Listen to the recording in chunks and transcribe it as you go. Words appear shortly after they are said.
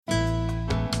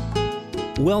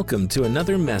Welcome to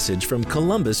another message from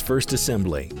Columbus First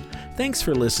Assembly. Thanks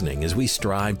for listening as we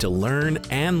strive to learn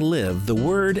and live the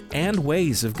Word and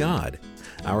ways of God.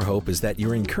 Our hope is that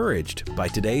you're encouraged by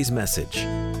today's message.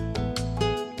 I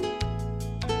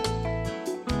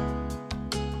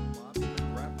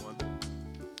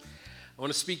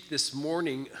want to speak this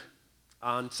morning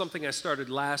on something I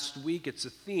started last week. It's a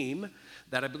theme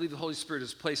that I believe the Holy Spirit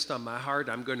has placed on my heart.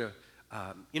 I'm going to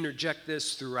interject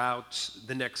this throughout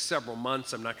the next several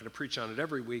months. I'm not going to preach on it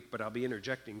every week, but I'll be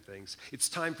interjecting things. It's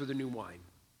time for the new wine.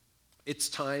 It's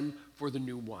time for the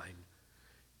new wine.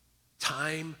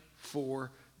 Time for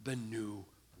the new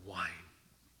wine.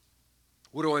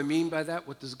 What do I mean by that?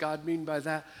 What does God mean by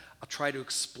that? I'll try to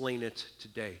explain it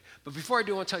today. But before I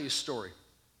do, I want to tell you a story.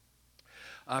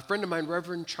 A friend of mine,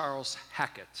 Reverend Charles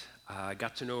Hackett. I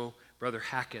got to know Brother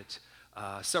Hackett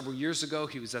several years ago.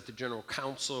 He was at the General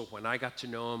Council when I got to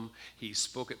know him. He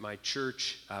spoke at my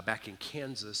church back in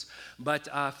Kansas. But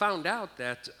found out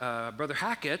that Brother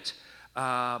Hackett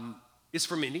is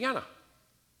from Indiana,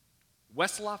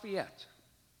 West Lafayette.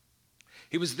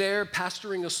 He was there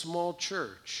pastoring a small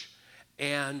church,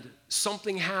 and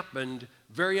something happened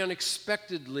very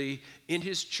unexpectedly in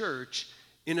his church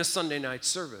in a Sunday night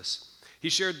service. He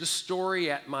shared the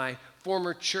story at my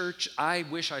former church. I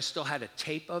wish I still had a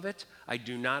tape of it. I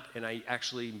do not, and I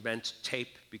actually meant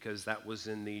tape because that was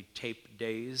in the tape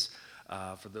days,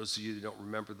 for those of you who don't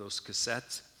remember those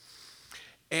cassettes.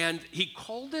 And he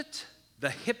called it the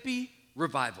Hippie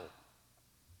Revival.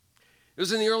 It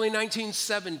was in the early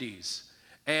 1970s,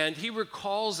 and he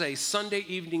recalls a Sunday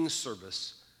evening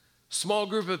service. Small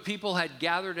group of people had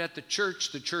gathered at the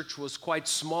church. The church was quite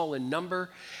small in number,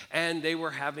 and they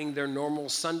were having their normal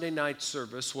Sunday night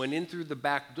service when in through the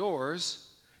back doors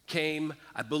came,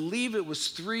 I believe it was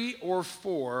 3 or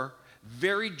 4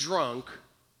 very drunk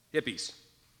hippies.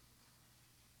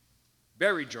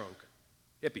 Very drunk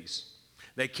hippies.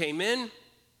 They came in,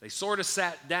 they sort of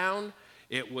sat down.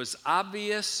 It was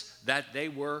obvious that they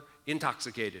were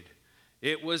intoxicated.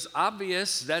 It was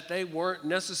obvious that they weren't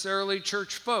necessarily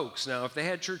church folks. Now, if they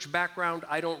had church background,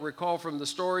 I don't recall from the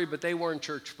story, but they weren't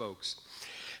church folks.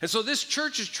 And so this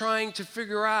church is trying to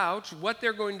figure out what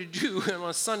they're going to do on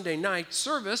a Sunday night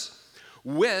service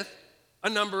with a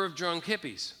number of drunk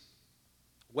hippies.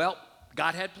 Well,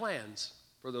 God had plans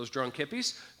for those drunk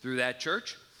hippies through that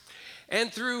church.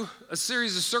 And through a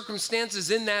series of circumstances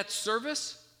in that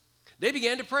service, they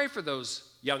began to pray for those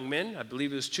young men. I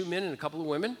believe it was 2 men and a couple of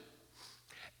women.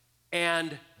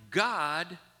 And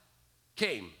God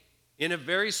came in a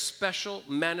very special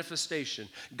manifestation.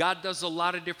 God does a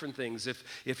lot of different things.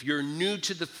 If you're new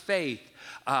to the faith,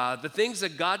 the things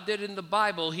that God did in the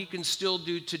Bible, he can still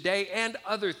do today and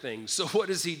other things. So what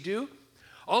does he do?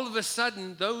 All of a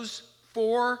sudden, those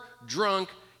 4 drunk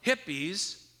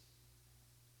hippies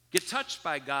get touched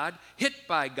by God, hit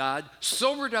by God,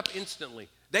 sobered up instantly.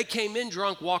 They came in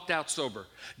drunk, walked out sober.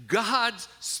 God's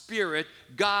Spirit,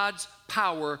 God's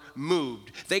power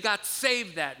moved. They got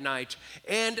saved that night.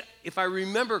 And if I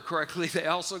remember correctly, they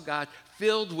also got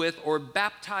filled with or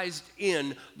baptized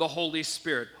in the Holy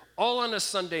Spirit. All on a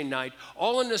Sunday night,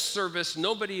 all in a service.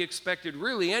 Nobody expected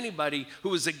really anybody who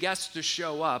was a guest to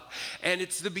show up. And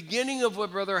it's the beginning of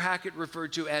what Brother Hackett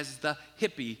referred to as the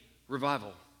hippie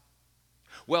revival.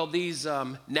 Well, these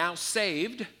now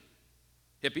saved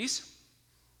hippies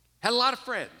had a lot of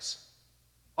friends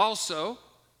also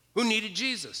who needed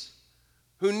Jesus,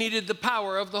 who needed the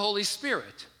power of the Holy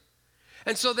Spirit.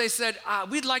 And so they said,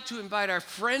 we'd like to invite our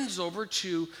friends over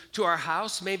to our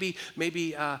house, maybe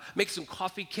make some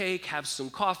coffee cake, have some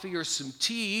coffee or some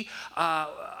tea.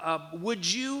 Would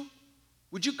you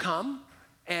come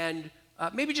and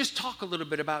maybe just talk a little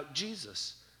bit about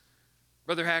Jesus?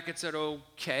 Brother Hackett said,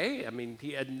 okay. I mean,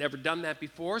 he had never done that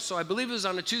before, so I believe it was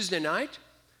on a Tuesday night.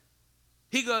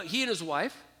 He and his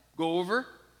wife go over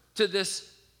to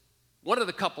this one of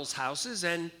the couple's houses,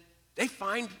 and they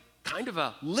find kind of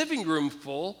a living room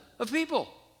full of people.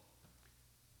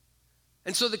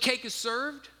 And so the cake is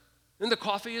served, and the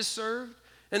coffee is served,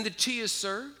 and the tea is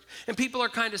served, and people are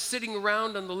kind of sitting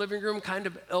around in the living room, kind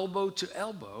of elbow to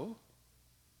elbow.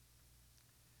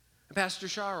 And Pastor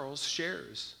Charles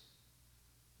shares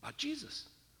about Jesus,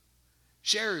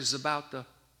 shares about the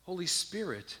Holy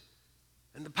Spirit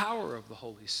and the power of the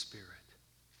Holy Spirit.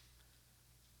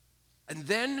 And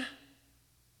then, if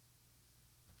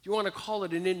you want to call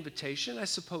it an invitation, I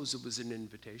suppose it was an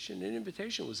invitation. An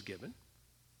invitation was given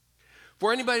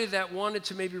for anybody that wanted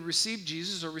to maybe receive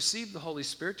Jesus or receive the Holy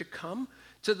Spirit to come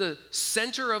to the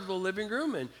center of the living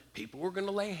room, and people were going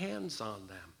to lay hands on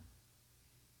them.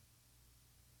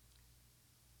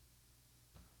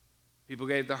 People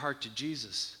gave their heart to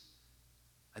Jesus.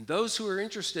 And those who are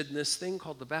interested in this thing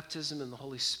called the baptism in the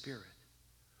Holy Spirit,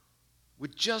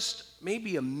 with just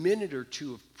maybe a minute or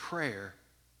two of prayer,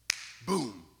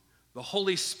 boom, the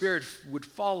Holy Spirit would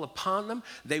fall upon them.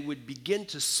 They would begin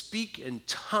to speak in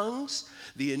tongues,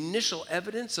 the initial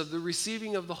evidence of the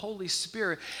receiving of the Holy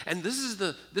Spirit. And this is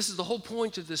the whole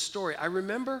point of this story. I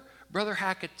remember Brother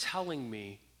Hackett telling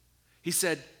me, he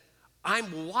said,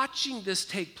 I'm watching this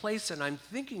take place and I'm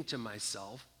thinking to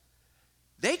myself,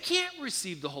 they can't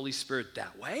receive the Holy Spirit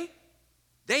that way.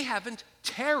 They haven't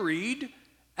tarried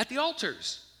at the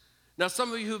altars. Now,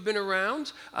 some of you who've been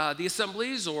around the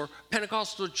assemblies or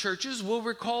Pentecostal churches will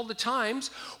recall the times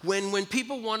when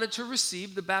people wanted to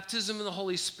receive the baptism of the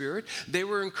Holy Spirit, they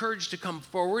were encouraged to come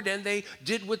forward and they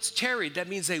did what's tarried. That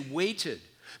means they waited.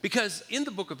 Because in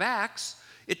the book of Acts,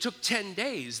 it took 10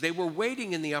 days. They were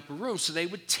waiting in the upper room, so they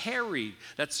would tarry.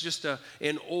 That's just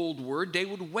an old word. They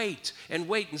would wait and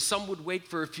wait, and some would wait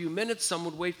for a few minutes, some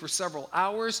would wait for several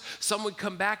hours, some would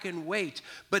come back and wait.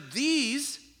 But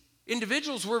these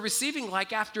individuals were receiving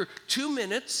like after 2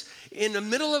 minutes in the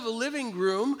middle of a living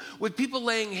room with people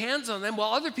laying hands on them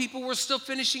while other people were still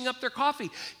finishing up their coffee.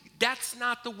 That's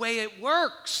not the way it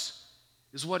works,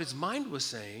 is what his mind was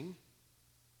saying.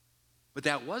 But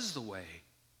that was the way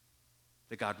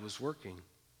that God was working.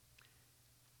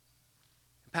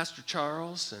 Pastor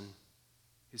Charles and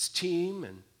his team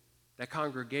and that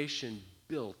congregation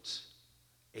built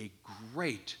a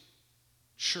great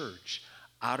church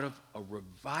out of a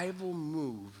revival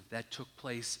move that took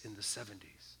place in the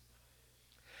 70s.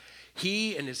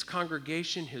 He and his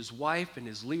congregation, his wife and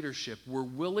his leadership were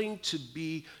willing to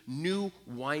be new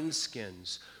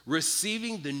wineskins,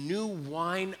 receiving the new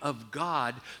wine of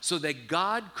God so that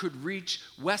God could reach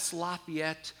West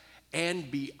Lafayette and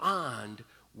beyond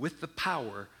with the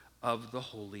power of the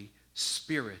Holy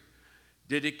Spirit.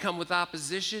 Did it come with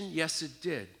opposition? Yes, it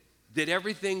did. Did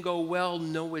everything go well?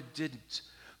 No, it didn't.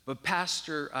 But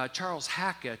Pastor Charles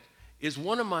Hackett is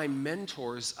one of my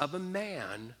mentors of a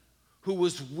man who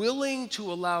was willing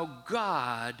to allow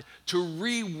God to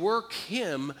rework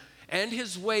him and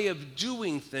his way of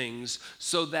doing things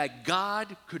so that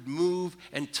God could move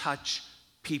and touch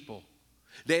people.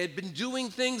 They had been doing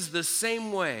things the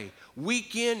same way,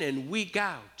 week in and week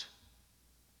out.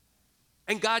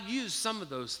 And God used some of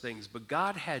those things, but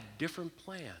God had different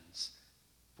plans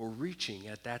for reaching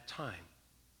at that time.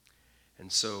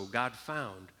 And so God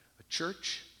found a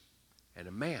church and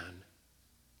a man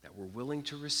that were willing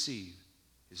to receive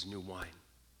his new wine.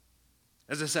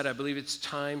 As I said, I believe it's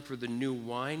time for the new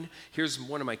wine. Here's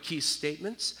one of my key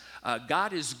statements.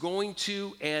 God is going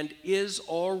to and is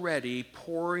already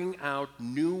pouring out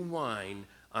new wine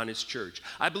on his church.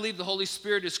 I believe the Holy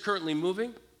Spirit is currently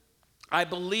moving. I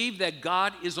believe that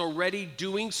God is already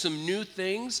doing some new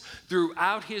things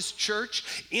throughout his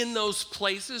church in those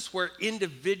places where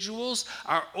individuals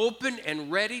are open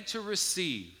and ready to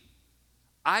receive.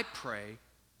 I pray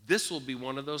this will be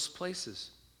one of those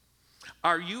places.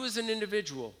 Are you as an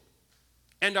individual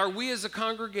and are we as a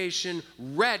congregation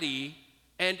ready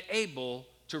and able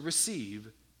to receive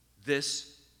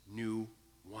this new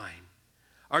wine?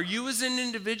 Are you as an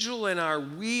individual and are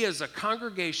we as a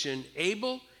congregation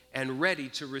able and ready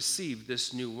to receive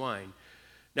this new wine?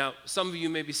 Now, some of you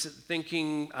may be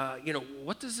thinking,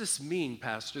 what does this mean,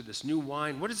 Pastor, this new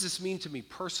wine? What does this mean to me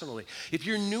personally? If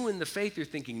you're new in the faith, you're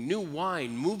thinking, new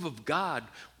wine, move of God,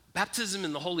 baptism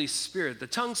in the Holy Spirit, the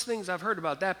tongues things, I've heard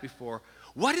about that before.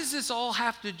 What does this all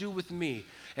have to do with me?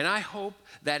 And I hope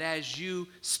that as you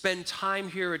spend time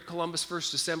here at Columbus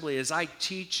First Assembly, as I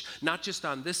teach, not just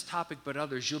on this topic, but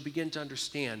others, you'll begin to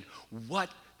understand what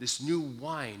this new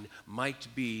wine might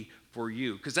be for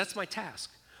you. Because that's my task.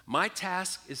 My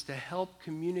task is to help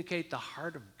communicate the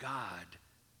heart of God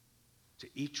to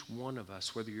each one of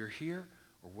us, whether you're here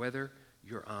or whether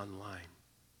you're online.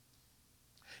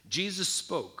 Jesus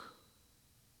spoke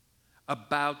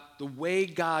about the way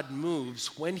God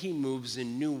moves when he moves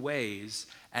in new ways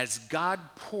as God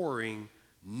pouring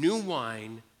new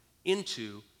wine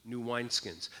into new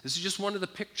wineskins. This is just one of the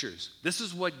pictures. This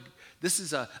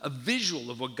is a visual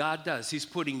of what God does. He's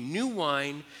putting new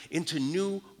wine into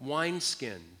new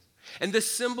wineskin. And this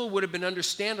symbol would have been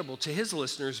understandable to his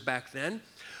listeners back then,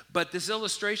 but this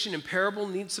illustration and parable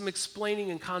needs some explaining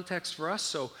and context for us,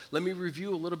 so let me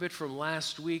review a little bit from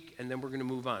last week, and then we're going to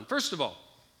move on. First of all,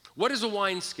 what is a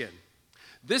wineskin?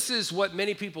 This is what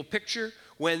many people picture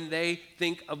when they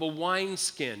think of a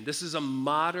wineskin. This is a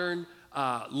modern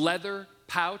leather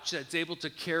pouch that's able to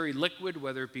carry liquid,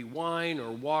 whether it be wine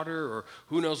or water or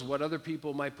who knows what other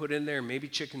people might put in there, maybe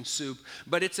chicken soup.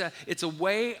 But it's a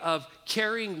way of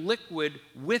carrying liquid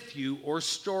with you or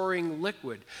storing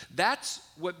liquid. That's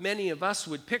what many of us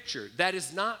would picture. That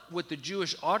is not what the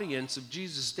Jewish audience of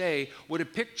Jesus' day would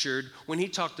have pictured when he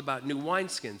talked about new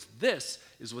wineskins. This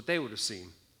is what they would have seen.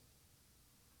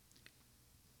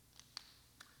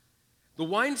 The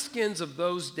wineskins of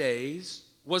those days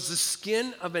was the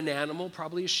skin of an animal,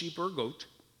 probably a sheep or a goat.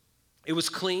 It was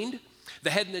cleaned. The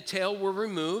head and the tail were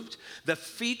removed. The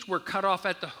feet were cut off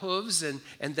at the hooves, and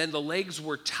then the legs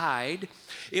were tied.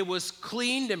 It was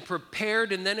cleaned and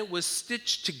prepared, and then it was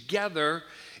stitched together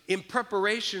in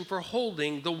preparation for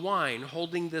holding the wine,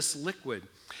 holding this liquid.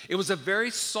 It was a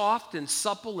very soft and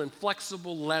supple and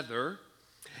flexible leather,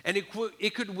 and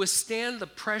it could withstand the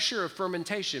pressure of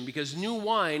fermentation because new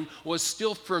wine was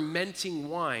still fermenting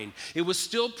wine. It was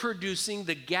still producing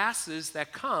the gases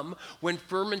that come when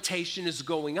fermentation is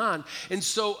going on. And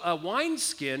so a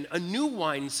wineskin, a new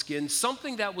wineskin,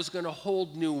 something that was going to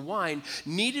hold new wine,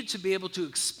 needed to be able to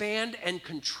expand and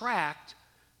contract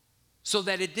so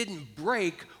that it didn't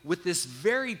break with this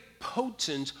very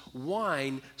potent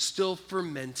wine still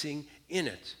fermenting in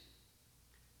it.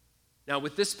 Now,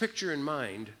 with this picture in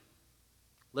mind,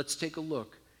 let's take a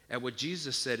look at what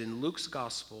Jesus said in Luke's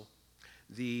Gospel,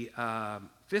 the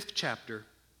 5th chapter,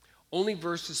 only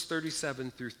verses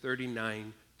 37 through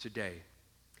 39 today.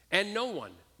 And no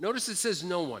one, notice it says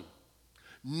no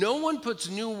one puts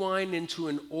new wine into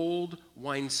an old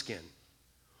wineskin.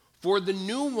 For the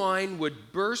new wine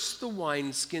would burst the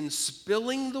wineskin,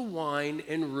 spilling the wine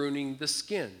and ruining the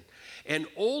skin. An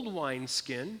old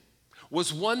wineskin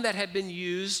was one that had been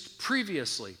used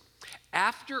previously.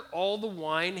 After all the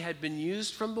wine had been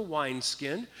used from the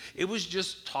wineskin, it was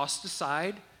just tossed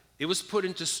aside, it was put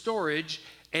into storage,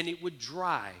 and it would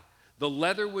dry. The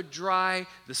leather would dry,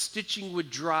 the stitching would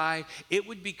dry, it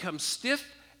would become stiff,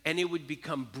 and it would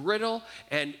become brittle,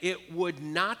 and it would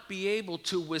not be able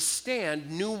to withstand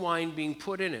new wine being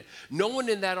put in it. No one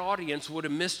in that audience would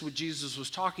have missed what Jesus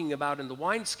was talking about in the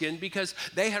wineskin because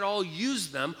they had all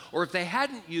used them, or if they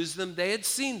hadn't used them, they had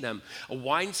seen them. A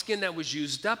wineskin that was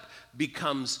used up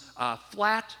becomes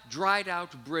flat, dried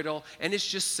out, brittle, and it's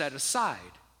just set aside.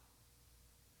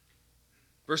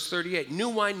 Verse 38, new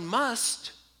wine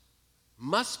must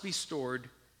be stored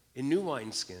in new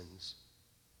wineskins.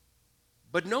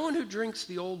 But no one who drinks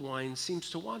the old wine seems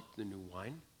to want the new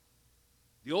wine.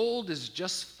 The old is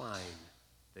just fine,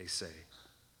 they say.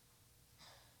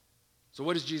 So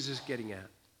what is Jesus getting at?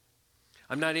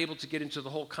 I'm not able to get into the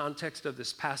whole context of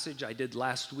this passage. I did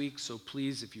last week, so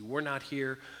please, if you were not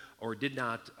here or did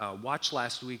not watch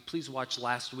last week, please watch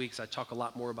last week's. I talk a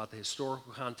lot more about the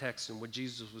historical context and what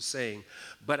Jesus was saying.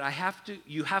 But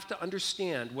you have to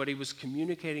understand what he was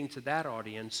communicating to that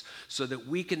audience so that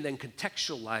we can then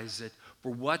contextualize it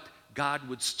for what God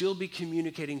would still be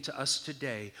communicating to us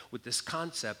today with this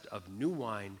concept of new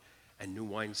wine and new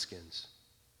wineskins.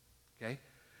 Okay?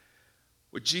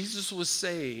 What Jesus was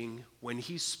saying when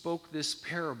he spoke this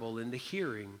parable in the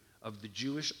hearing of the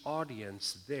Jewish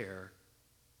audience there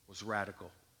was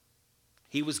radical.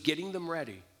 He was getting them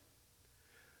ready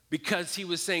because he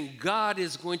was saying God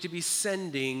is going to be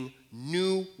sending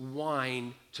new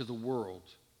wine to the world.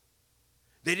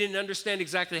 They didn't understand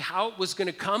exactly how it was going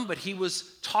to come, but he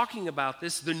was talking about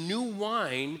this. The new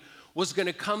wine was going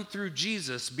to come through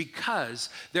Jesus because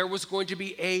there was going to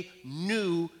be a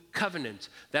new covenant.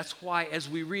 That's why as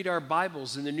we read our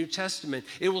Bibles in the New Testament,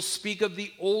 it will speak of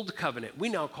the Old Covenant. We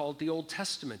now call it the Old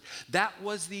Testament. That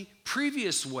was the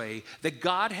previous way that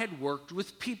God had worked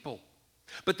with people.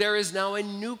 But there is now a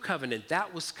new covenant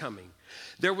that was coming.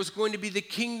 There was going to be the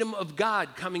kingdom of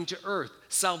God coming to earth.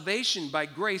 Salvation by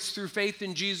grace through faith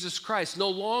in Jesus Christ. No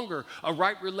longer a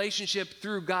right relationship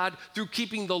through God, through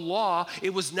keeping the law.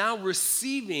 It was now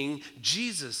receiving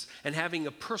Jesus and having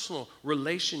a personal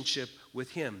relationship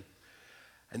with him.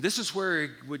 And this is where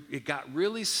it got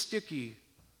really sticky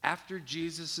after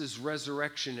Jesus'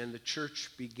 resurrection and the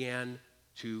church began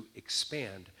to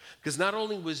expand. Because not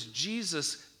only was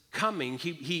Jesus coming,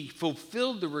 he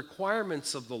fulfilled the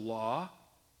requirements of the law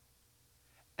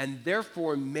and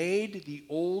therefore made the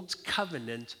old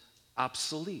covenant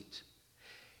obsolete.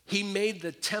 He made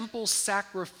the temple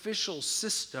sacrificial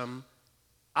system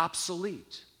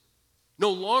obsolete.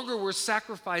 No longer were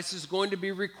sacrifices going to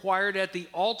be required at the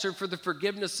altar for the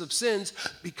forgiveness of sins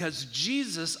because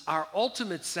Jesus, our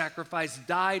ultimate sacrifice,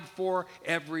 died for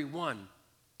everyone.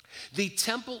 The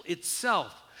temple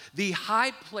itself, the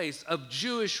high place of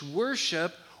Jewish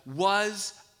worship,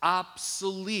 was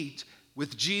obsolete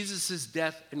with Jesus'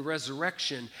 death and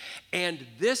resurrection. And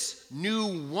this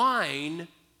new wine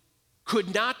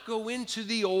could not go into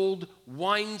the old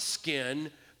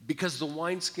wineskin because the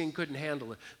wineskin couldn't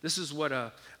handle it. This is what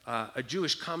a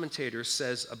Jewish commentator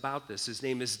says about this. His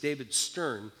name is David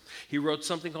Stern. He wrote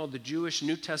something called the Jewish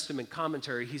New Testament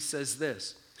Commentary. He says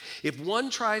this: if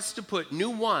one tries to put new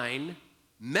wine,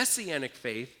 messianic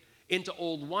faith, into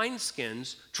old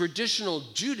wineskins, traditional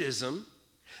Judaism,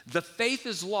 the faith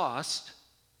is lost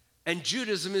and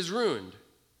Judaism is ruined.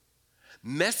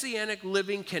 Messianic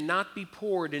living cannot be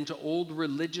poured into old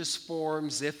religious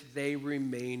forms if they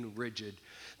remain rigid.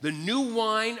 The new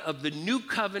wine of the new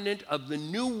covenant, of the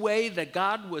new way that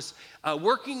God was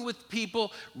working with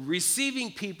people,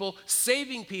 receiving people,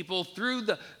 saving people through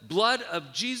the blood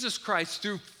of Jesus Christ,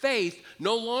 through faith,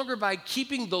 no longer by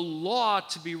keeping the law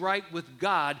to be right with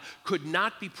God, could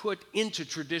not be put into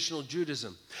traditional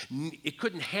Judaism. It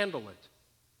couldn't handle it.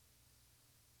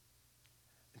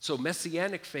 So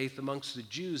messianic faith amongst the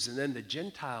Jews and then the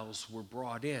Gentiles were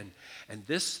brought in. And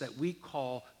this that we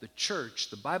call the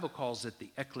church, the Bible calls it the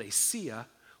ecclesia,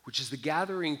 which is the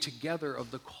gathering together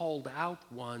of the called out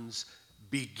ones,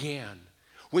 began.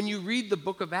 When you read the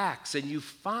book of Acts and you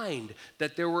find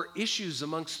that there were issues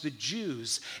amongst the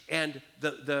Jews and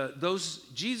those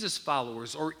Jesus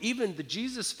followers, or even the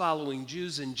Jesus following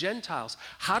Jews and Gentiles,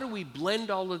 how do we blend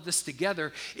all of this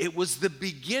together? It was the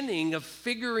beginning of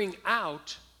figuring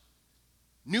out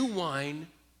new wine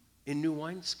in new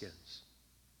wineskins.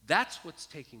 That's what's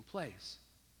taking place.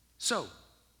 So,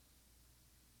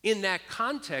 in that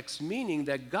context, meaning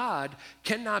that God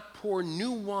cannot pour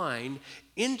new wine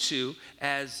into,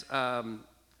 as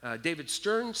David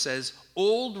Stern says,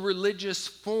 old religious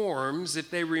forms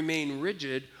if they remain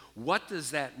rigid. What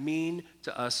does that mean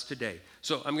to us today?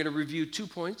 So I'm going to review 2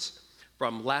 points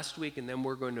from last week, and then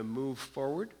we're going to move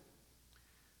forward.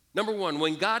 Number one,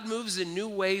 when God moves in new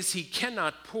ways, he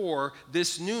cannot pour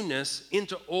this newness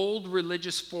into old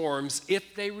religious forms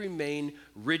if they remain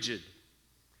rigid.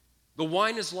 The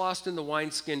wine is lost and the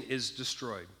wineskin is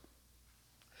destroyed.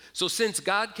 So since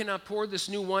God cannot pour this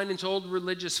new wine into old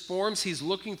religious forms, he's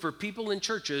looking for people and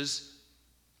churches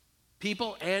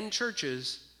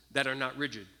that are not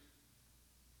rigid.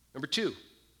 Number two,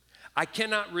 I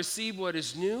cannot receive what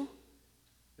is new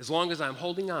as long as I'm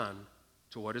holding on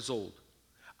to what is old.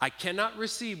 I cannot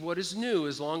receive what is new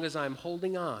as long as I'm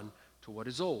holding on to what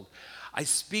is old. I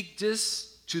speak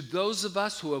this to those of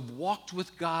us who have walked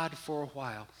with God for a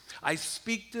while. I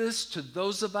speak this to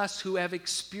those of us who have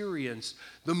experienced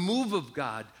the move of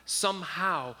God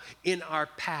somehow in our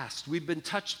past. We've been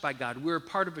touched by God. We're a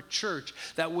part of a church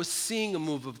that was seeing a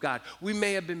move of God. We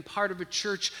may have been part of a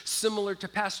church similar to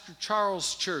Pastor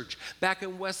Charles' church back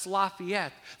in West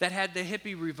Lafayette that had the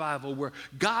hippie revival, where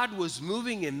God was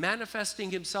moving and manifesting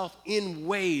himself in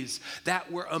ways that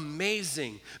were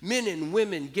amazing. Men and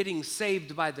women getting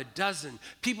saved by the dozen,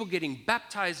 people getting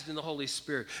baptized in the Holy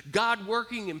Spirit, God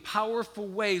working in powerful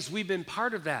ways. We've been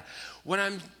part of that. What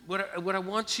I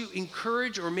want to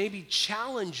encourage or maybe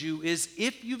challenge you is,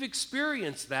 if you've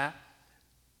experienced that,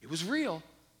 it was real.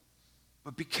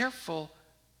 But be careful,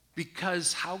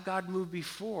 because how God moved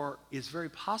before is very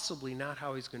possibly not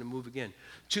how he's going to move again.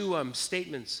 2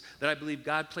 statements that I believe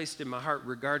God placed in my heart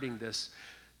regarding this.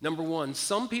 Number one,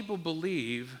 some people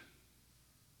believe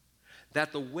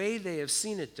that the way they have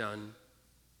seen it done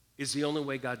is the only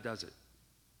way God does it.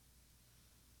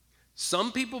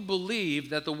 Some people believe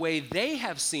that the way they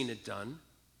have seen it done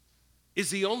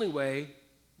is the only way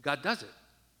God does it.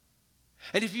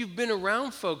 And if you've been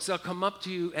around folks, they'll come up to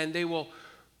you and they will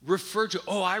refer to,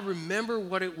 oh, I remember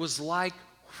what it was like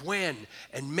when,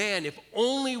 and man, if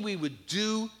only we would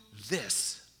do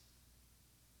this.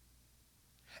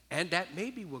 And that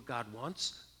may be what God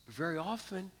wants, but very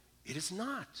often it is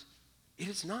not. It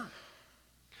is not.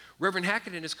 Reverend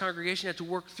Hackett and his congregation had to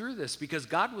work through this because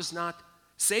God was not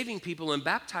saving people and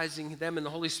baptizing them in the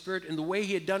Holy Spirit in the way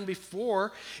he had done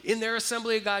before in their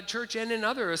Assembly of God church and in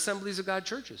other Assemblies of God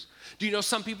churches. Do you know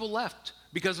some people left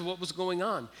because of what was going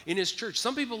on in his church?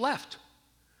 Some people left.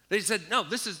 They said, no,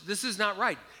 this is not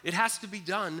right. It has to be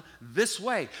done this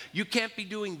way. You can't be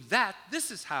doing that.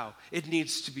 This is how it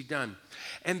needs to be done.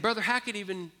 And Brother Hackett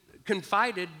even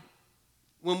confided,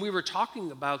 when we were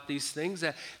talking about these things,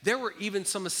 that there were even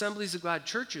some Assemblies of God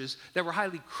churches that were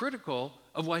highly critical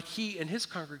of what he and his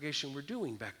congregation were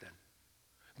doing back then.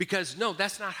 Because, no,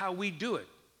 that's not how we do it.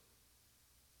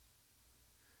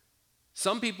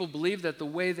 Some people believe that the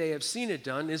way they have seen it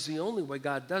done is the only way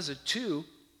God does it. 2,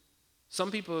 some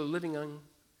people are living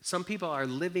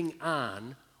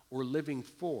on or living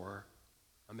for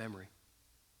a memory.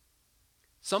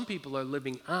 Some people are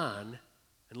living on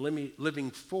and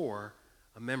living for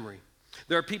a memory.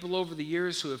 There are people over the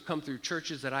years who have come through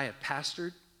churches that I have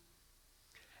pastored,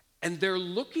 and they're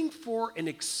looking for an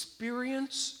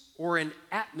experience or an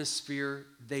atmosphere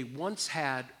they once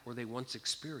had or they once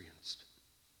experienced.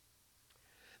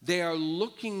 They are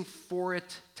looking for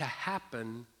it to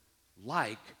happen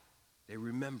like they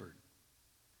remembered.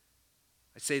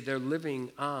 I say they're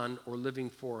living on or living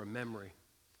for a memory.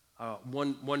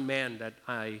 One man that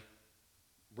I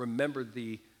remembered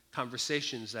the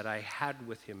conversations that I had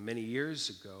with him many years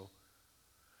ago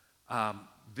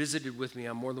visited with me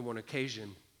on more than one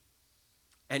occasion.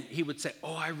 And he would say,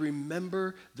 I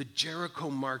remember the Jericho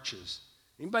marches.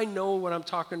 Anybody know what I'm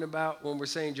talking about when we're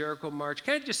saying Jericho March?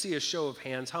 Can I just see a show of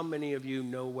hands? How many of you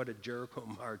know what a Jericho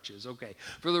March is? Okay.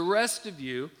 For the rest of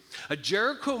you, a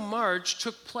Jericho March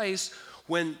took place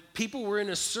when people were in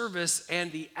a service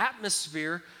and the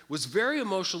atmosphere was very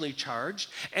emotionally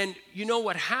charged. And you know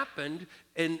what happened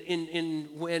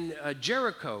when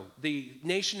Jericho, the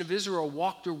nation of Israel,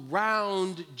 walked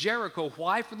around Jericho?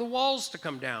 Why? For the walls to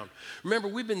come down. Remember,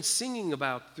 we've been singing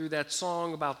about, through that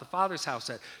song about the Father's house,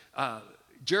 that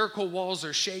Jericho walls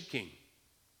are shaking.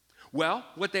 Well,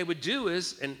 what they would do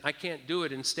is, and I can't do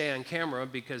it and stay on camera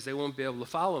because they won't be able to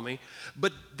follow me,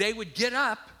 but they would get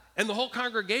up and the whole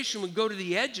congregation would go to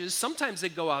the edges. Sometimes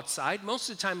they'd go outside. Most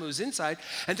of the time it was inside.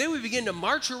 And they would begin to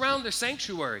march around the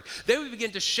sanctuary. They would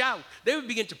begin to shout. They would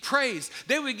begin to praise.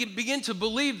 They would begin to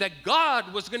believe that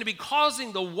God was going to be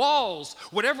causing the walls,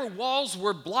 whatever walls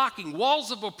were blocking,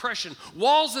 walls of oppression,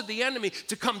 walls of the enemy,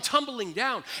 to come tumbling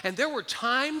down. And there were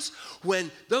times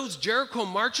when those Jericho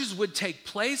marches would take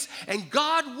place and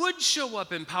God would show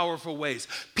up in powerful ways.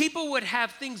 People would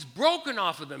have things broken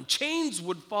off of them. Chains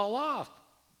would fall off.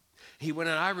 He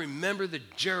went, and I remember the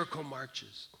Jericho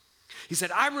marches. He said,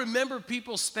 I remember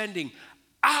people spending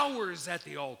hours at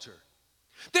the altar.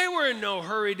 They were in no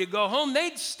hurry to go home.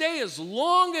 They'd stay as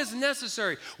long as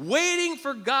necessary, waiting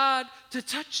for God to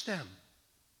touch them.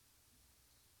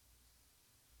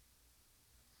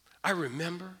 I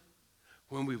remember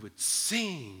when we would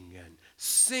sing and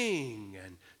sing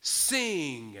and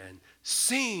sing and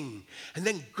sing. And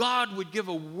then God would give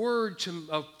a word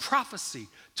of prophecy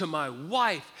to my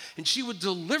wife, and she would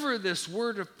deliver this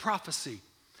word of prophecy.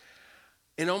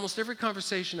 In almost every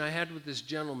conversation I had with this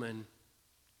gentleman,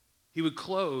 he would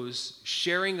close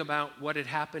sharing about what had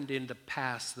happened in the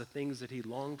past, the things that he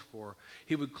longed for.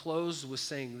 He would close with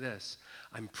saying this: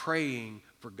 I'm praying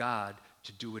for God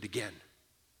to do it again.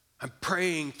 I'm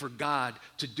praying for God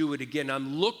to do it again.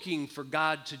 I'm looking for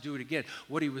God to do it again.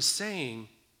 What he was saying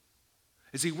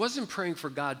is he wasn't praying for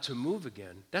God to move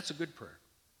again. That's a good prayer.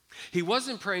 He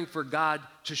wasn't praying for God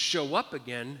to show up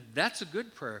again. That's a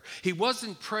good prayer. He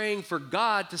wasn't praying for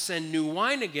God to send new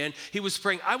wine again. He was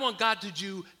praying, I want God to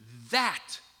do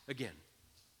that again.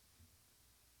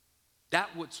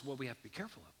 That's what we have to be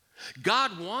careful of.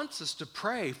 God wants us to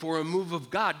pray for a move of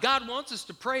God. God wants us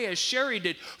to pray, as Sherry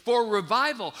did, for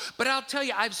revival. But I'll tell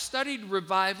you, I've studied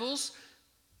revivals,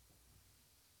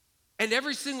 and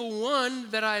every single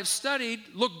one that I've studied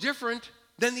looked different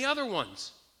than the other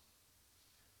ones.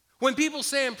 When people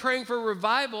say I'm praying for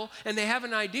revival and they have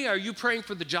an idea, are you praying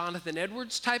for the Jonathan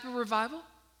Edwards type of revival?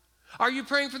 Are you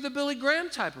praying for the Billy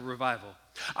Graham type of revival?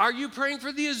 Are you praying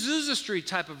for the Azusa Street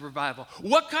type of revival?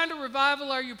 What kind of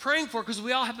revival are you praying for? Because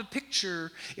we all have a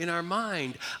picture in our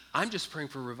mind. I'm just praying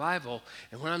for revival.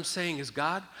 And what I'm saying is,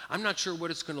 God, I'm not sure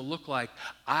what it's going to look like.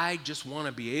 I just want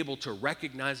to be able to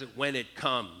recognize it when it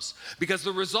comes. Because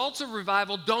the results of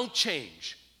revival don't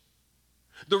change.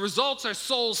 The results are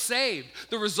souls saved.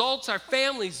 The results are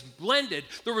families blended.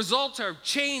 The results are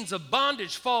chains of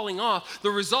bondage falling off. The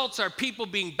results are people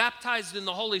being baptized in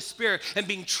the Holy Spirit and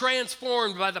being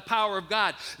transformed by the power of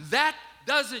God. That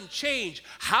doesn't change.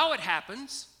 How it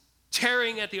happens,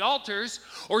 tearing at the altars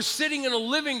or sitting in a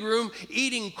living room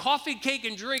eating coffee cake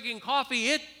and drinking coffee,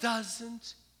 it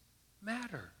doesn't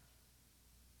matter.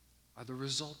 Are the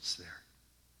results there?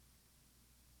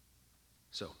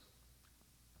 So,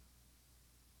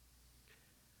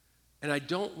 and I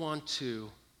don't want to,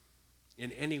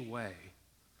 in any way,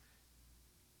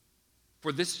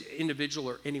 for this individual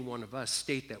or any one of us,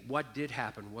 state that what did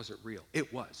happen wasn't real.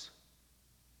 It was.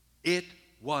 It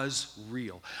was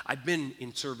real. I've been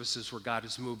in services where God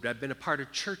has moved. I've been a part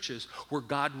of churches where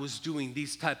God was doing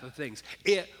these type of things.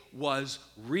 It was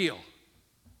real.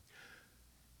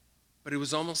 But it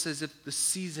was almost as if the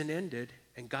season ended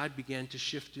and God began to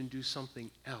shift and do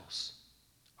something else.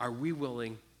 Are we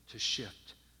willing to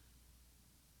shift?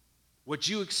 What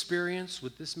you experienced,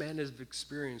 what this man has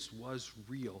experienced, was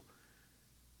real.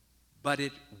 But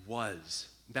it was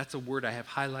That's a word I have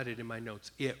highlighted in my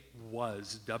notes. It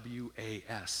was,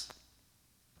 W-A-S.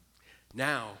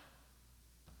 Now,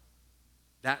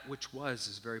 that which was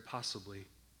is very possibly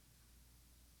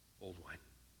old wine.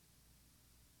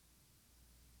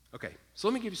 Okay, so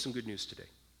let me give you some good news today.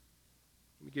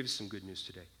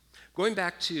 Going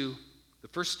back to the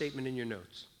first statement in your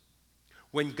notes.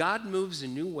 When God moves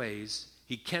in new ways,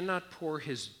 he cannot pour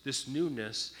this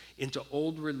newness into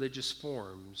old religious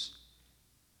forms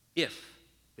if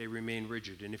they remain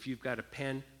rigid. And if you've got a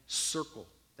pen, circle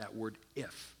that word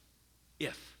if.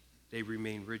 If they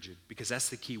remain rigid, because that's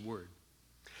the key word.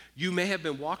 You may have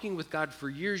been walking with God for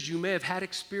years. You may have had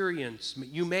experience.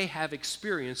 You may have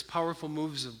experienced powerful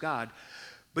moves of God.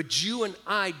 But you and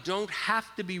I don't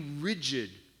have to be rigid.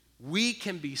 We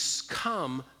can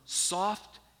become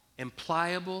soft and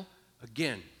pliable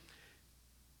again.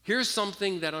 Here's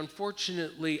something that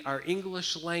unfortunately our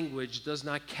English language does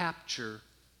not capture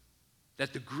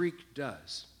that the Greek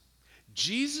does.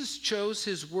 Jesus chose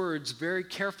his words very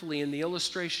carefully in the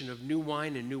illustration of new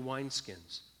wine and new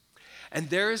wineskins. And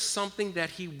there is something that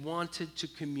he wanted to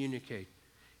communicate.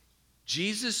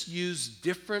 Jesus used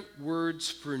different words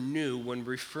for new when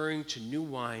referring to new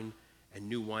wine and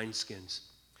new wineskins.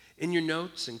 In your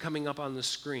notes and coming up on the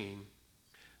screen,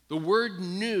 the word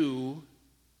new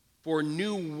for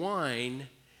new wine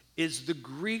is the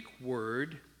Greek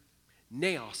word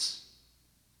neos.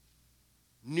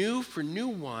 New for new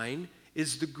wine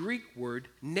is the Greek word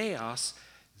neos.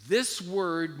 This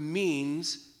word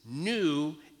means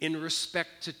new in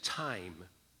respect to time.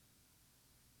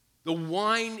 The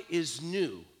wine is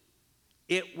new.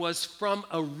 It was from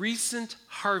a recent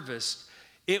harvest.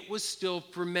 It was still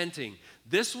fermenting.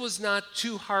 This was not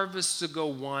 2 harvests ago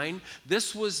wine.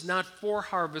 This was not 4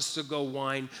 harvests ago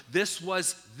wine. This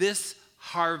was this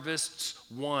harvest's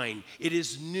wine. It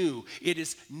is new. It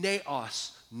is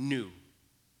neos, new.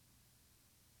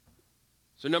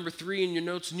 So number 3 in your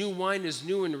notes, new wine is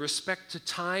new in respect to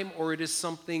time, or it is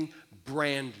something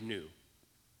brand new.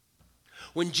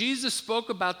 When Jesus spoke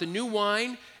about the new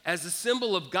wine as a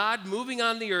symbol of God moving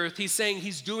on the earth, he's saying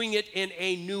he's doing it in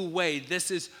a new way.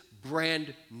 This is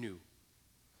brand new.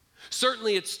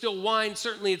 Certainly it's still wine.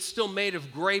 Certainly it's still made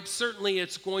of grapes. Certainly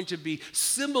it's going to be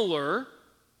similar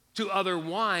to other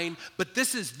wine, but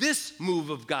this is this move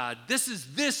of God. This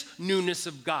is this newness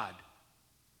of God.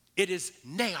 It is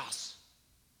neos.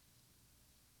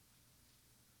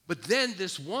 But then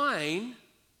this wine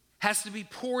has to be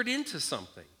poured into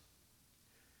something.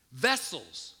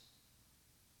 Vessels,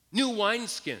 new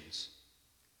wineskins.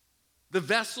 The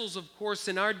vessels, of course,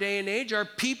 in our day and age are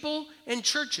people and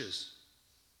churches.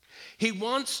 He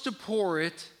wants to pour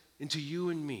it into you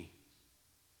and me.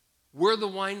 We're the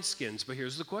wineskins, but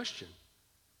here's the question.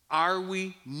 Are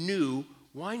we new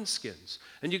wineskins?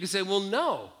 And you can say, well,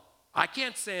 no, I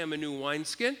can't say I'm a new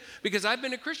wineskin because I've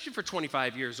been a Christian for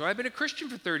 25 years, or I've been a Christian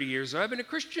for 30 years, or I've been a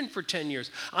Christian for 10 years.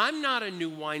 I'm not a new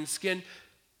wineskin.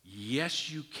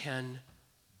 Yes, you can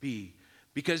be.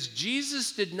 Because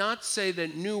Jesus did not say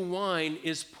that new wine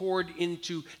is poured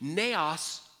into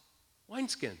neos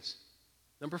wineskins.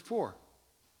 Number 4,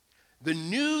 the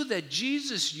new that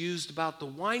Jesus used about the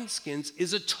wineskins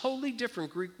is a totally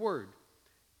different Greek word.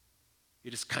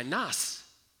 It is kainos.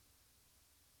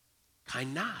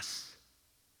 Kainos.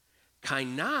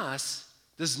 Kainos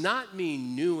does not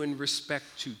mean new in respect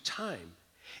to time.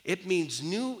 It means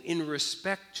new in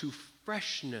respect to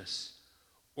freshness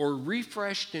or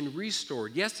refreshed and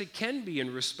restored. Yes, it can be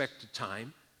in respect to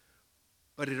time,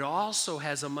 but it also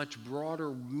has a much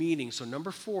broader meaning. So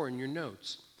number 4 in your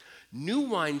notes, new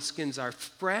wineskins are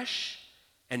fresh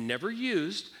and never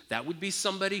used. That would be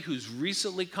somebody who's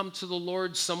recently come to the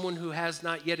Lord, someone who has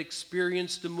not yet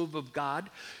experienced the move of God.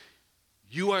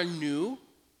 You are new.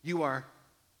 You are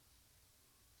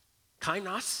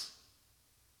kainos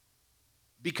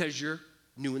because you're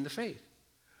new in the faith.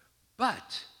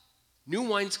 But new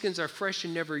wineskins are fresh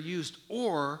and never used,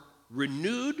 or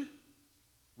renewed,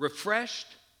 refreshed,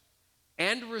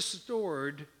 and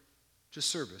restored to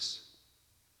service.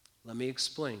 Let me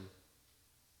explain.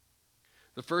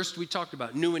 The first we talked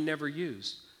about, new and never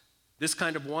used. This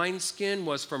kind of wineskin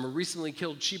was from a recently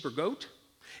killed sheep or goat.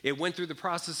 It went through the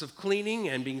process of cleaning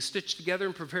and being stitched together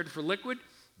and prepared for liquid.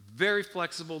 Very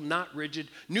flexible, not rigid.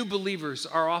 New believers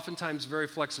are oftentimes very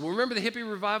flexible. Remember the hippie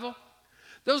revival?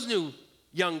 Those new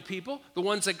young people, the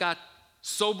ones that got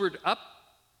sobered up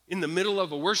in the middle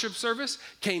of a worship service,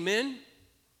 came in,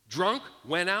 drunk,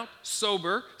 went out,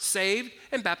 sober, saved,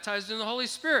 and baptized in the Holy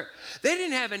Spirit. They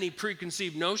didn't have any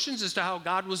preconceived notions as to how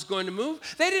God was going to move.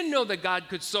 They didn't know that God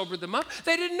could sober them up.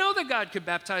 They didn't know that God could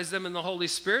baptize them in the Holy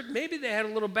Spirit. Maybe they had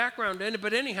a little background in it,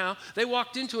 but anyhow, they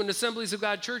walked into an Assemblies of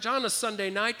God church on a Sunday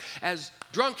night as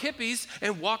drunk hippies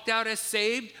and walked out as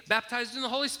saved, baptized in the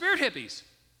Holy Spirit hippies.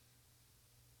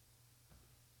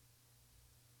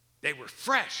 They were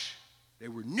fresh. They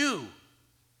were new.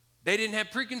 They didn't have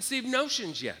preconceived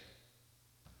notions yet.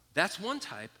 That's one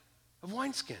type of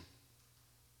wineskin.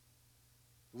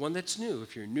 The one that's new.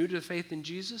 If you're new to faith in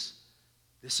Jesus,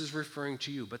 this is referring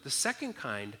to you. But the second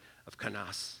kind of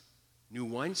kanas, new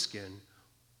wineskin,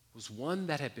 was one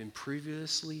that had been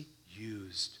previously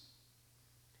used.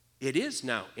 It is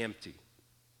now empty.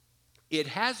 It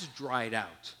has dried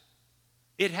out.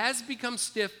 It has become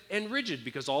stiff and rigid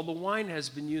because all the wine has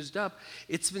been used up.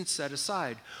 It's been set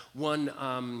aside.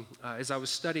 As I was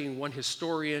studying, one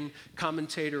historian,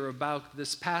 commentator about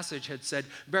this passage had said,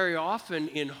 very often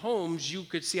in homes, you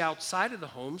could see outside of the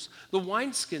homes, the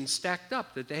wineskins stacked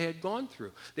up that they had gone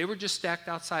through. They were just stacked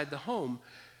outside the home.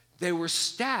 They were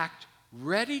stacked,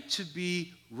 ready to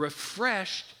be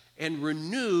refreshed and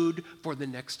renewed for the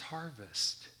next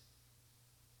harvest.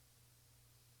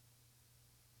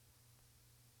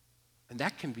 And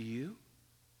that can be you,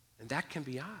 and that can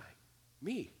be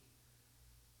me.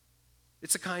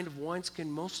 It's a kind of wineskin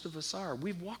most of us are.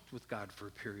 We've walked with God for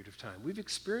a period of time. We've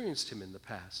experienced him in the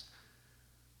past.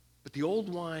 But the old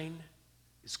wine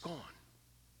is gone.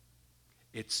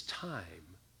 It's time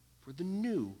for the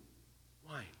new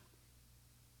wine.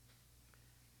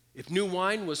 If new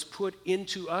wine was put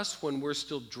into us when we're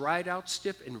still dried out,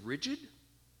 stiff, and rigid,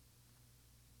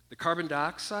 the carbon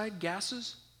dioxide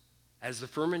gases, as the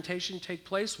fermentation take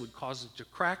place, would cause it to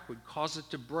crack, would cause it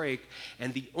to break,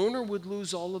 and the owner would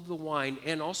lose all of the wine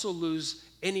and also lose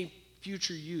any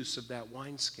future use of that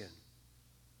wineskin.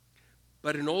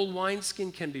 But an old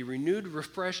wineskin can be renewed,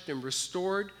 refreshed, and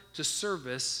restored to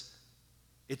service.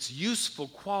 Its useful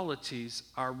qualities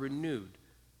are renewed.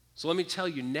 So let me tell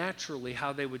you naturally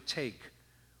how they would take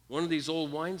one of these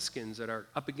old wineskins that are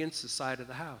up against the side of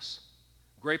the house.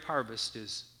 Grape harvest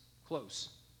is close.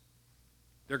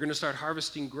 They're going to start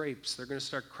harvesting grapes. They're going to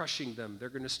start crushing them. They're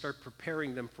going to start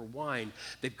preparing them for wine.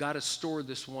 They've got to store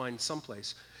this wine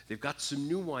someplace. They've got some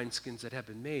new wineskins that have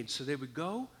been made. So they would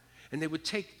go and they would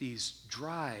take these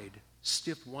dried,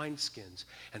 stiff wineskins.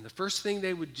 And the first thing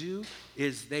they would do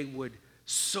is they would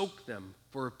soak them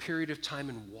for a period of time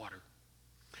in water.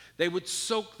 They would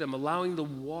soak them, allowing the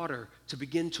water to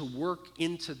begin to work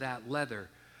into that leather.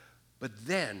 But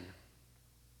then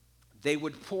they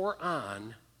would pour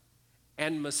on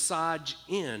and massage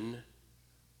in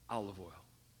olive oil.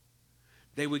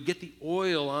 They would get the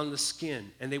oil on the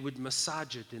skin and they would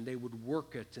massage it and they would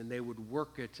work it and they would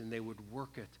work it and they would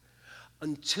work it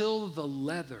until the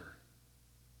leather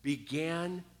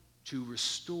began to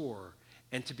restore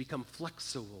and to become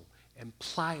flexible and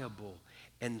pliable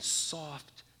and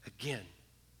soft again.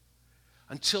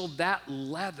 Until that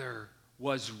leather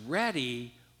was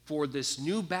ready for this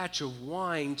new batch of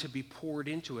wine to be poured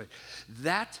into it.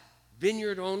 That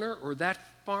vineyard owner or that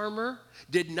farmer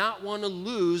did not want to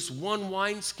lose one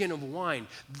wineskin of wine.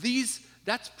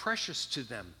 That's precious to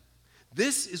them.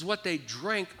 This is what they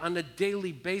drank on a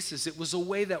daily basis. It was a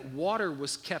way that water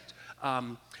was kept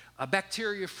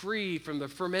bacteria-free from the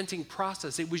fermenting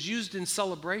process. It was used in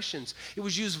celebrations. It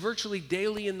was used virtually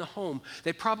daily in the home.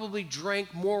 They probably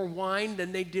drank more wine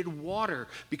than they did water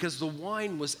because the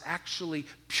wine was actually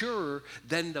purer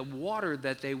than the water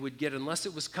that they would get unless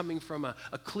it was coming from a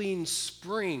clean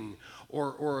spring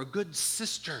or a good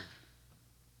cistern.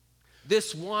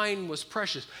 This wine was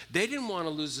precious. They didn't want to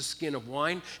lose the skin of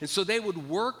wine, and so they would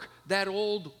work that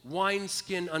old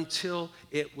wineskin until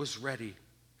it was ready.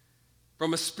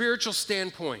 From a spiritual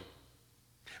standpoint,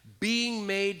 being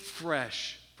made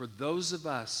fresh for those of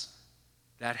us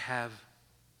that have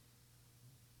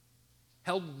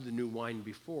held the new wine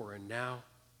before and now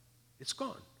it's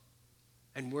gone.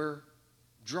 And we're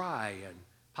dry and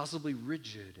possibly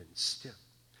rigid and stiff.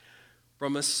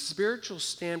 From a spiritual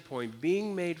standpoint,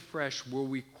 being made fresh will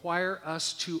require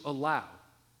us to allow,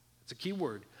 it's a key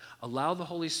word, allow the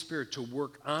Holy Spirit to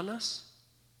work on us,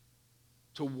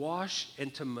 to wash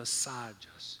and to massage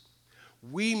us.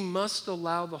 We must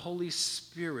allow the Holy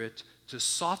Spirit to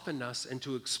soften us and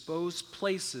to expose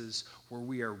places where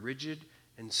we are rigid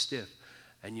and stiff.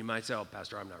 And you might say, oh,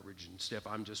 Pastor, I'm not rigid and stiff.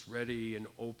 I'm just ready and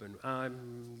open.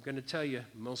 I'm going to tell you,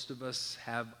 most of us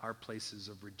have our places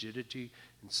of rigidity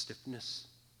and stiffness.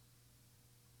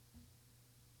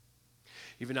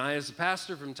 Even I, as a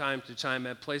pastor, from time to time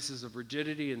have places of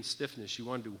rigidity and stiffness. You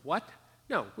want to do what?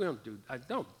 No, we don't do,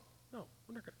 no,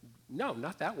 we're not gonna, no,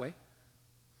 not that way.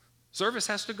 Service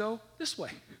has to go this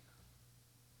way.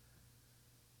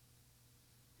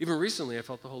 Even recently, I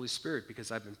felt the Holy Spirit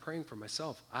because I've been praying for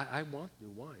myself. I want new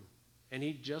wine. And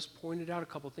he just pointed out a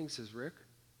couple things. He says, Rick,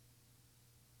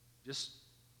 just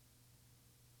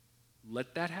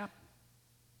let that happen.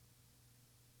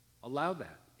 Allow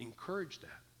that. Encourage that.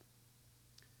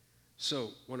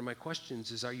 So one of my questions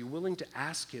is, are you willing to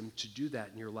ask him to do that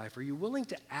in your life? Are you willing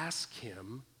to ask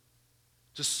him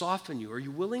to soften you? Are you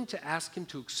willing to ask him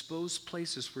to expose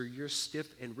places where you're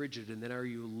stiff and rigid? And then are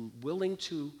you willing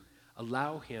to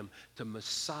allow him to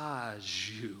massage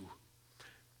you?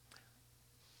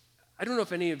 I don't know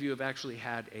if any of you have actually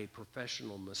had a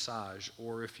professional massage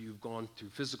or if you've gone through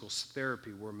physical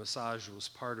therapy where massage was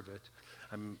part of it.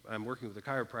 I'm working with a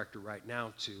chiropractor right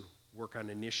now to work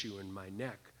on an issue in my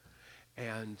neck.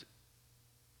 And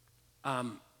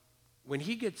when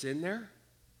he gets in there,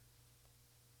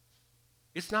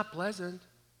 it's not pleasant.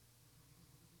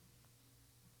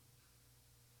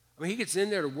 I mean, he gets in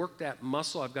there to work that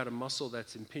muscle. I've got a muscle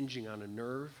that's impinging on a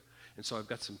nerve, and so I've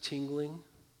got some tingling.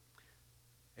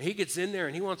 And he gets in there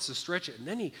and he wants to stretch it, and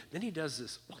then he does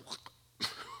this.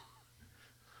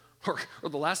 Or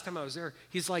the last time I was there,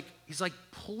 he's like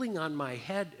pulling on my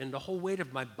head, and the whole weight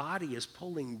of my body is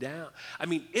pulling down. I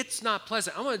mean, it's not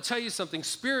pleasant. I'm going to tell you something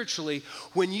spiritually.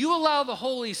 When you allow the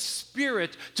Holy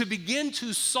Spirit to begin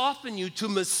to soften you, to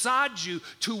massage you,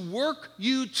 to work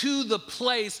you to the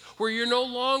place where you're no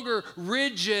longer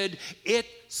rigid, it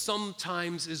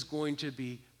sometimes is going to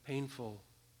be painful.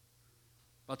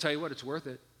 I'll tell you what, it's worth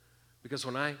it. Because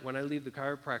when I leave the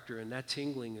chiropractor and that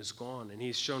tingling is gone, and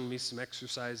he's shown me some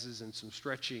exercises and some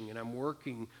stretching, and I'm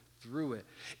working through it,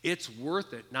 it's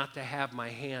worth it not to have my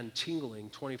hand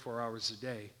tingling 24 hours a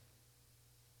day,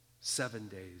 7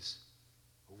 days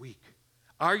a week.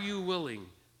 Are you willing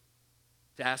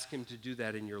to ask him to do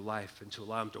that in your life and to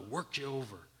allow him to work you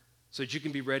over so that you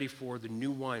can be ready for the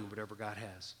new wine, whatever God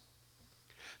has?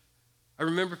 I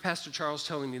remember Pastor Charles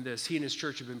telling me this. He and his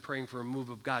church have been praying for a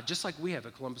move of God, just like we have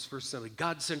at Columbus First Assembly.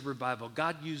 God send revival.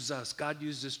 God use us. God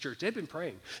use this church. They've been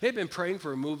praying. They've been praying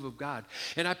for a move of God.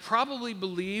 And I probably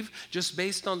believe, just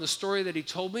based on the story that he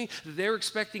told me, that they were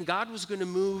expecting God was going to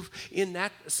move in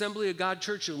that Assembly of God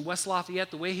church in West Lafayette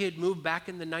the way he had moved back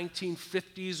in the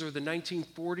 1950s or the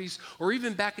 1940s or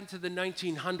even back into the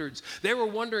 1900s. They were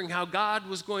wondering how God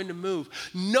was going to move.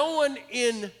 No one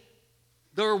in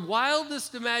their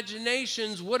wildest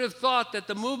imaginations would have thought that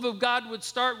the move of God would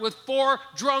start with 4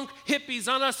 drunk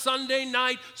hippies on a Sunday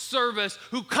night service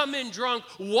who come in drunk,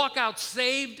 walk out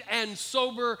saved and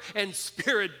sober and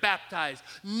spirit baptized.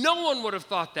 No one would have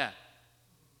thought that.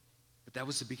 But that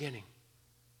was the beginning.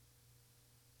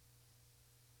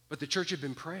 But the church had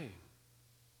been praying.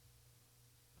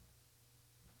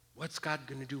 What's God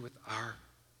going to do with our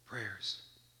prayers?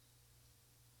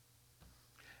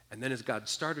 And then as God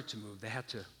started to move, they had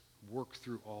to work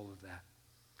through all of that.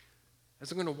 As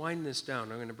I'm going to wind this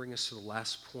down, I'm going to bring us to the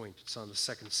last point. It's on the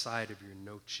second side of your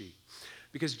note sheet.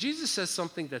 Because Jesus says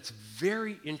something that's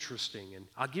very interesting, and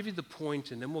I'll give you the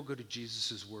point, and then we'll go to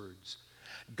Jesus' words.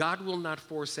 God will not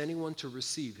force anyone to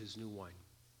receive his new wine.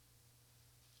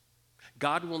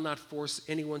 God will not force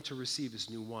anyone to receive his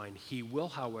new wine. He will,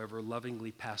 however,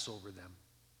 lovingly pass over them.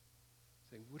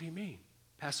 Saying, what do you mean?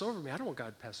 Pass over me? I don't want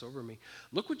God to pass over me.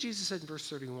 Look what Jesus said in verse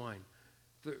 39.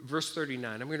 Verse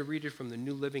 39. I'm going to read it from the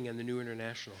New Living and the New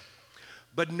International.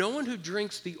 But no one who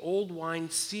drinks the old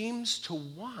wine seems to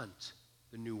want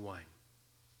the new wine.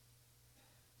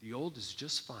 The old is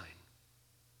just fine,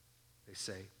 they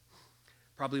say.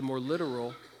 Probably more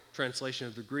literal translation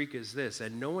of the Greek is this: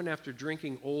 and no one after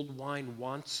drinking old wine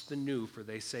wants the new, for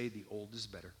they say the old is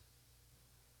better.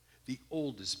 The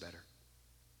old is better.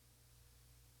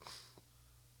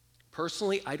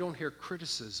 Personally, I don't hear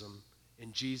criticism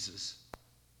in Jesus,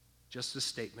 just a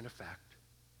statement of fact.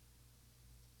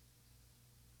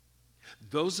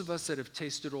 Those of us that have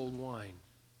tasted old wine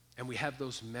and we have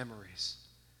those memories,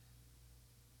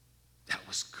 that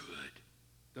was good.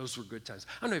 Those were good times.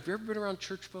 I don't know, have you ever been around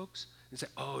church folks and say,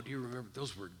 oh, do you remember?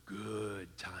 Those were good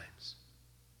times.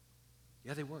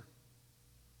 Yeah, they were.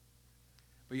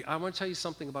 But I want to tell you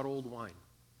something about old wine.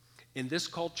 In this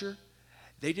culture,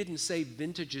 they didn't save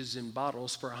vintages in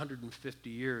bottles for 150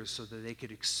 years so that they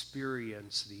could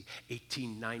experience the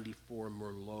 1894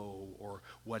 Merlot or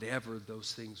whatever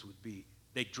those things would be.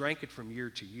 They drank it from year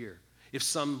to year. If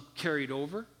some carried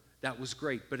over, that was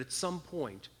great. But at some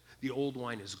point, the old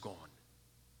wine is gone.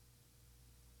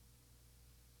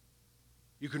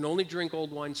 You can only drink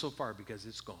old wine so far because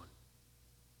it's gone.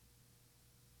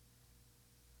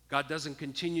 God doesn't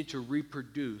continue to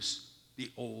reproduce the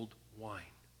old wine.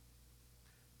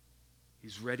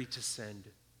 He's ready to send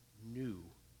new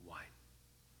wine.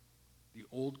 The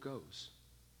old goes,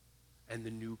 and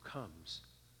the new comes.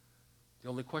 The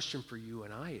only question for you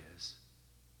and I is,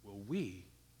 will we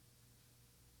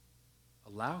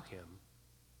allow him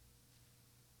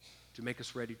to make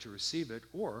us ready to receive it,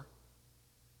 or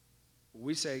will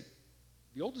we say,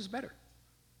 the old is better?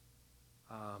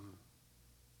 And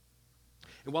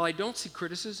while I don't see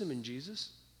criticism in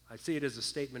Jesus, I see it as a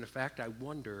statement of fact. I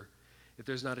wonder if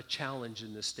there's not a challenge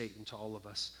in this statement to all of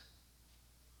us.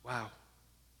 Wow.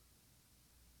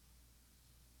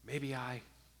 Maybe I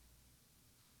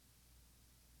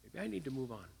need to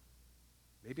move on.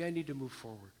 Maybe I need to move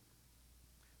forward.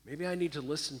 Maybe I need to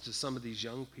listen to some of these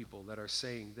young people that are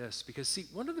saying this. Because, see,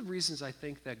 one of the reasons I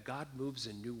think that God moves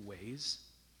in new ways,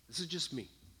 this is just me.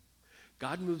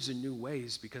 God moves in new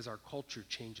ways because our culture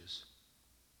changes.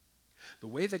 The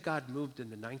way that God moved in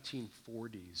the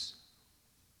 1940s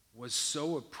was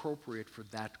so appropriate for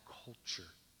that culture.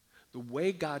 The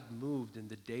way God moved in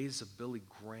the days of Billy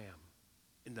Graham,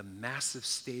 in the massive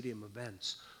stadium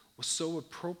events, was so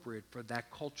appropriate for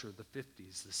that culture, the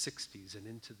 50s, the 60s, and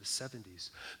into the 70s.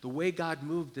 The way God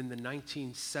moved in the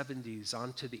 1970s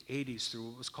onto the 80s through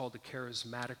what was called the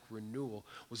charismatic renewal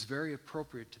was very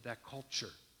appropriate to that culture.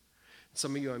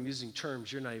 Some of you, I'm using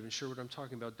terms, you're not even sure what I'm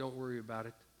talking about. Don't worry about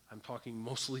it. I'm talking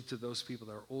mostly to those people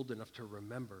that are old enough to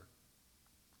remember.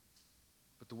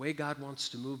 But the way God wants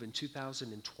to move in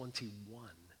 2021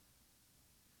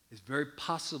 is very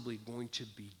possibly going to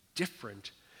be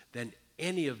different than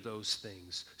any of those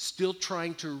things. Still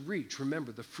trying to reach,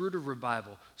 remember, the fruit of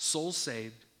revival: souls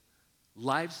saved,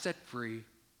 lives set free,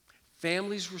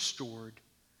 families restored,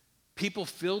 people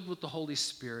filled with the Holy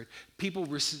Spirit, people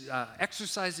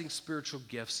exercising spiritual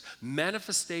gifts,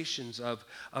 manifestations of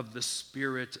the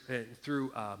Spirit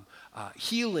through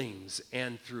healings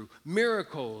and through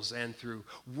miracles and through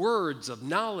words of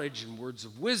knowledge and words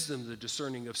of wisdom, the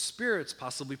discerning of spirits,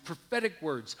 possibly prophetic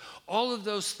words. All of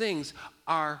those things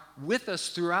are with us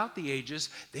throughout the ages.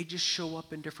 They just show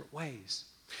up in different ways.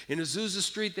 In Azusa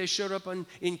Street, they showed up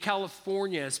in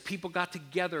California as people got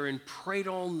together and prayed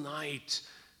all night.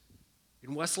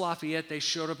 In West Lafayette, they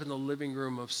showed up in the living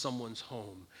room of someone's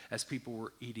home as people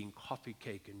were eating coffee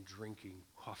cake and drinking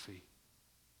coffee.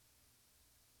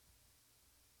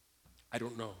 I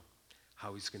don't know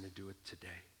how he's going to do it today.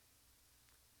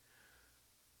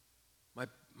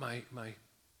 My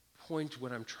point,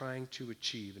 what I'm trying to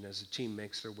achieve, and as the team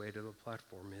makes their way to the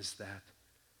platform, is that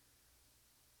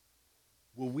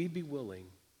will we be willing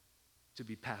to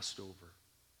be passed over?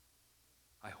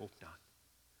 I hope not.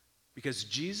 Because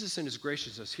Jesus in his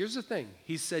graciousness, here's the thing.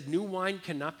 He said new wine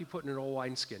cannot be put in an old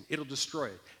wineskin. It'll destroy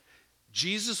it.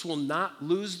 Jesus will not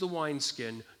lose the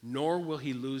wineskin, nor will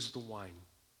he lose the wine.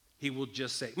 He will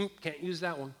just say, can't use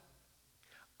that one.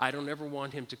 I don't ever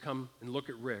want him to come and look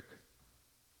at Rick,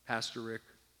 Pastor Rick,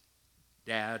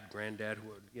 Dad, Granddad,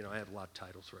 I have a lot of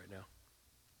titles right now.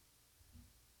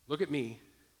 Look at me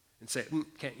and say,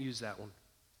 can't use that one.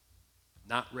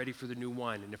 Not ready for the new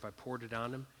wine. And if I poured it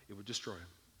on him, it would destroy him.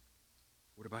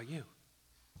 What about you?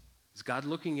 Is God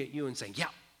looking at you and saying, yeah,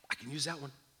 I can use that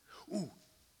one. Ooh,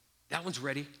 that one's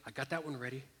ready. I got that one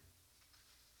ready.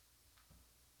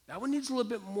 That one needs a little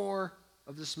bit more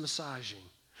of this massaging.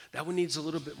 That one needs a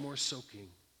little bit more soaking.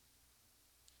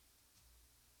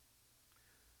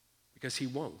 Because he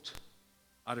won't.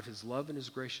 Out of his love and his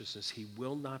graciousness, he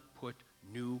will not put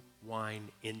new wine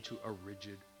into a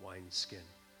rigid wineskin.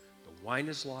 The wine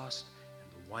is lost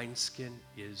and the wineskin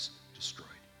is destroyed.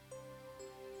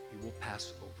 He will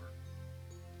pass over.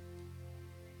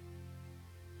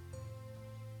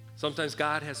 Sometimes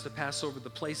God has to pass over the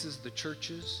places, the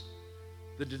churches,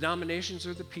 the denominations,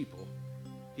 or the people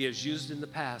he has used in the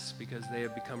past because they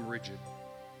have become rigid.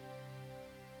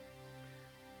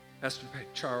 Pastor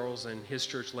Charles and his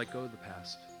church let go of the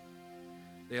past.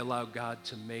 They allowed God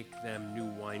to make them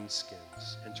new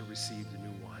wineskins and to receive the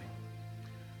new wine.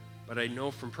 But I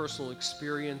know from personal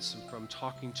experience and from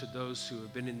talking to those who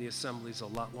have been in the assemblies a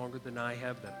lot longer than I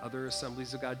have, that other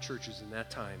Assemblies of God churches in that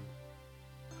time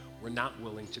were not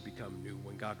willing to become new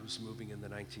when God was moving in the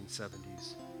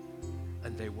 1970s,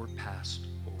 and they were passed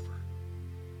over.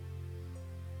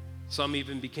 Some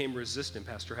even became resistant.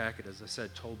 Pastor Hackett, as I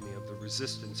said, told me of the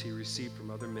resistance he received from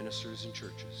other ministers and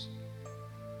churches.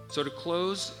 So to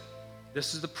close,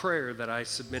 this is the prayer that I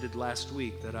submitted last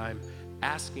week that I'm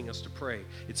asking us to pray.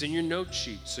 It's in your note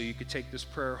sheet, so you could take this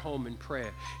prayer home and pray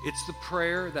it. It's the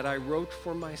prayer that I wrote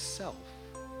for myself.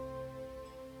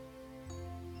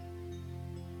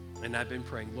 And I've been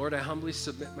praying, Lord, I humbly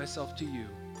submit myself to you.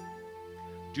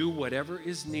 Do whatever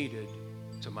is needed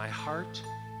to my heart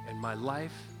and my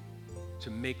life to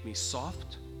make me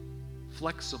soft,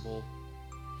 flexible,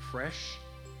 fresh,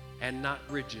 and not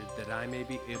rigid, that I may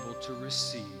be able to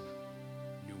receive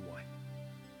new wine.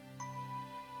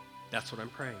 That's what I'm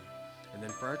praying. And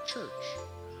then for our church,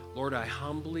 Lord, I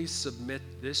humbly submit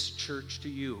this church to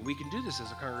you. We can do this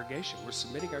as a congregation. We're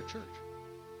submitting our church.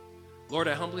 Lord,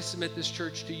 I humbly submit this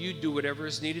church to you. Do whatever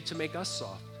is needed to make us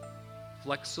soft,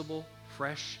 flexible,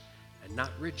 fresh, and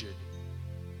not rigid,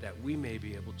 that we may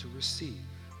be able to receive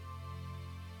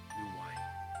new wine.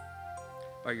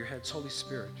 Bow your heads, Holy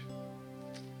Spirit.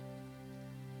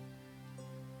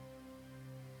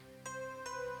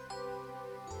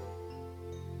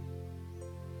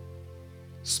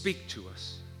 Speak to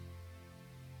us.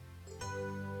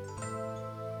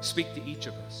 Speak to each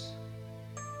of us.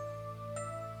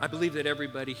 I believe that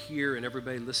everybody here and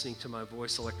everybody listening to my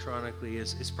voice electronically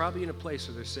is probably in a place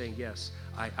where they're saying, yes,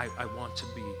 I want to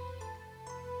be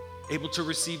able to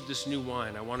receive this new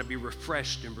wine. I want to be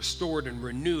refreshed and restored and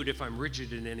renewed if I'm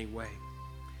rigid in any way.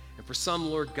 And for some,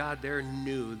 Lord God, they're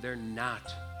new. They're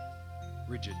not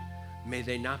rigid. May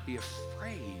they not be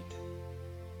afraid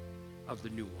of the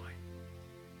new wine.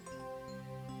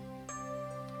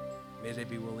 May they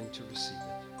be willing to receive it.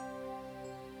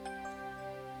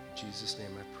 In Jesus'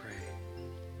 name I pray.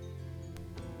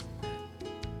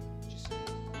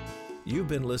 You've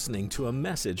been listening to a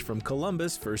message from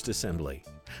Columbus First Assembly.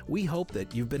 We hope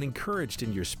that you've been encouraged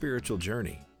in your spiritual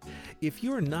journey. If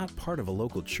you are not part of a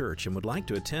local church and would like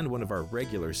to attend one of our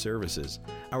regular services,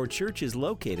 our church is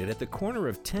located at the corner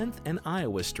of 10th and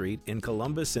Iowa Street in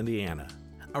Columbus, Indiana.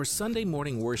 Our Sunday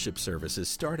morning worship services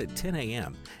start at 10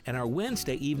 a.m. and our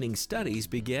Wednesday evening studies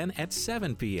begin at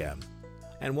 7 p.m.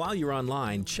 And while you're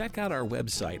online, check out our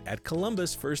website at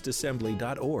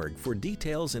columbusfirstassembly.org for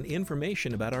details and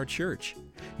information about our church.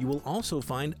 You will also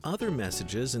find other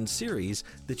messages and series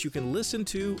that you can listen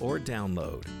to or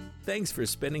download. Thanks for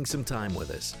spending some time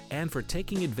with us and for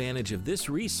taking advantage of this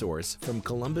resource from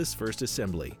Columbus First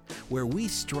Assembly, where we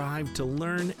strive to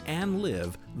learn and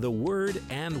live the Word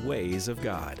and ways of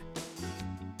God.